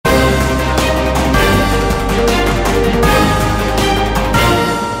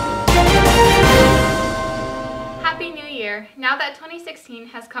Now that 2016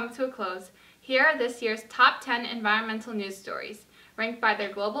 has come to a close, here are this year's top 10 environmental news stories, ranked by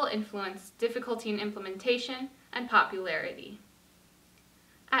their global influence, difficulty in implementation, and popularity.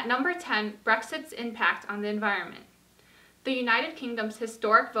 At number 10, Brexit's impact on the environment. The United Kingdom's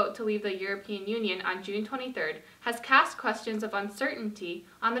historic vote to leave the European Union on June 23rd has cast questions of uncertainty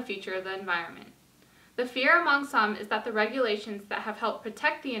on the future of the environment. The fear among some is that the regulations that have helped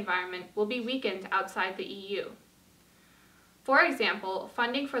protect the environment will be weakened outside the EU. For example,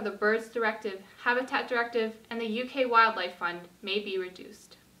 funding for the Birds Directive, Habitat Directive, and the UK Wildlife Fund may be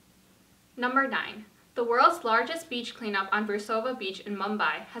reduced. Number 9. The world's largest beach cleanup on Versova Beach in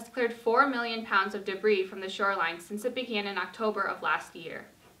Mumbai has cleared 4 million pounds of debris from the shoreline since it began in October of last year.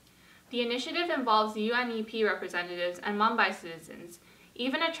 The initiative involves UNEP representatives and Mumbai citizens,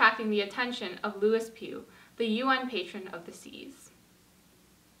 even attracting the attention of Louis Pugh, the UN patron of the seas.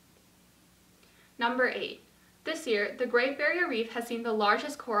 Number 8. This year, the Great Barrier Reef has seen the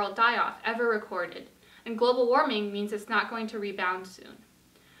largest coral die-off ever recorded, and global warming means it's not going to rebound soon.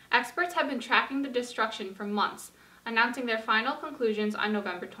 Experts have been tracking the destruction for months, announcing their final conclusions on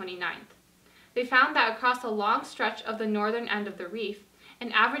November 29th. They found that across a long stretch of the northern end of the reef,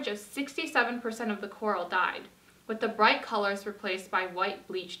 an average of 67% of the coral died, with the bright colors replaced by white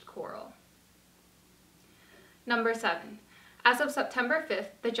bleached coral. Number 7. As of September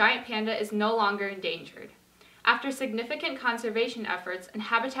 5th, the giant panda is no longer endangered. After significant conservation efforts and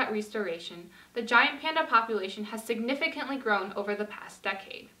habitat restoration, the giant panda population has significantly grown over the past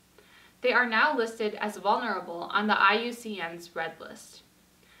decade. They are now listed as vulnerable on the IUCN's Red List.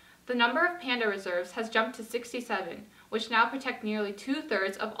 The number of panda reserves has jumped to 67, which now protect nearly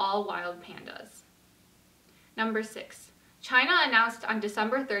 2/3 of all wild pandas. Number 6. China announced on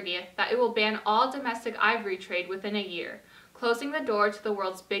December 30th that it will ban all domestic ivory trade within a year, closing the door to the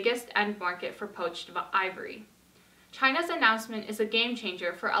world's biggest end market for poached ivory. China's announcement is a game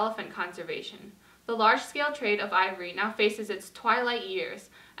changer for elephant conservation. The large-scale trade of ivory now faces its twilight years,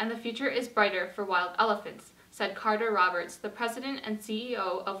 and the future is brighter for wild elephants, said Carter Roberts, the president and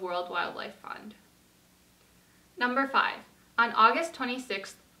CEO of World Wildlife Fund. Number 5. On August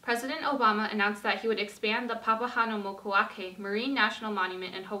 26th, President Obama announced that he would expand the Papahanaumokuakea Marine National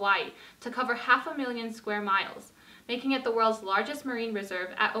Monument in Hawaii to cover 500,000 square miles, making it the world's largest marine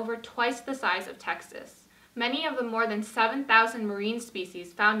reserve at over twice the size of Texas. Many of the more than 7,000 marine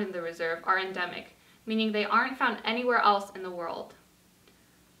species found in the reserve are endemic, meaning they aren't found anywhere else in the world.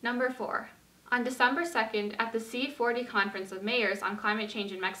 Number 4. On December 2nd, at the C40 Conference of Mayors on Climate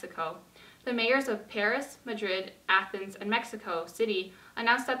Change in Mexico, the mayors of Paris, Madrid, Athens, and Mexico City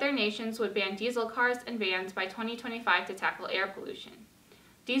announced that their nations would ban diesel cars and vans by 2025 to tackle air pollution.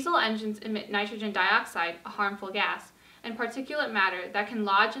 Diesel engines emit nitrogen dioxide, a harmful gas, and particulate matter that can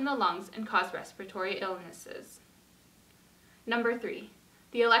lodge in the lungs and cause respiratory illnesses. Number 3.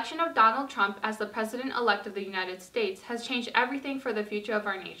 The election of Donald Trump as the President-elect of the United States has changed everything for the future of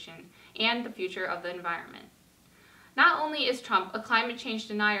our nation and the future of the environment. Not only is Trump a climate change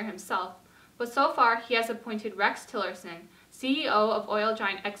denier himself, but so far he has appointed Rex Tillerson, CEO of oil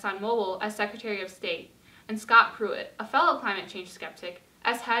giant ExxonMobil, as Secretary of State, and Scott Pruitt, a fellow climate change skeptic,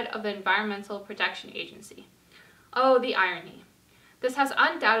 as head of the Environmental Protection Agency. Oh, the irony. This has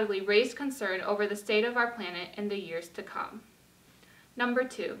undoubtedly raised concern over the state of our planet in the years to come. Number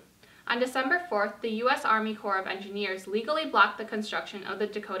 2. On December 4th, the U.S. Army Corps of Engineers legally blocked the construction of the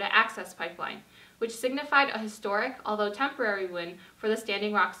Dakota Access Pipeline, which signified a historic, although temporary, win for the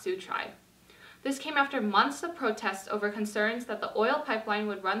Standing Rock Sioux tribe. This came after months of protests over concerns that the oil pipeline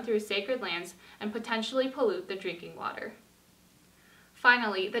would run through sacred lands and potentially pollute the drinking water.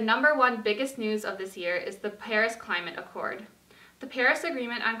 Finally, the number 1 biggest news of this year is the Paris Climate Accord. The Paris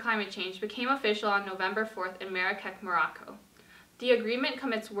Agreement on Climate Change became official on November 4th in Marrakech, Morocco. The agreement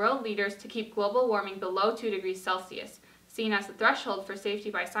commits world leaders to keep global warming below 2 degrees Celsius, seen as the threshold for safety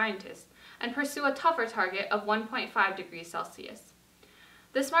by scientists, and pursue a tougher target of 1.5 degrees Celsius.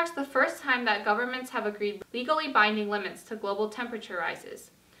 This marks the first time that governments have agreed legally binding limits to global temperature rises.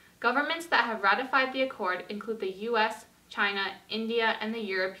 Governments that have ratified the accord include the US, China, India, and the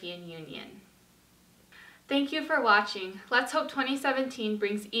European Union. Thank you for watching. Let's hope 2017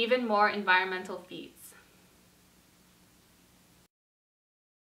 brings even more environmental feats.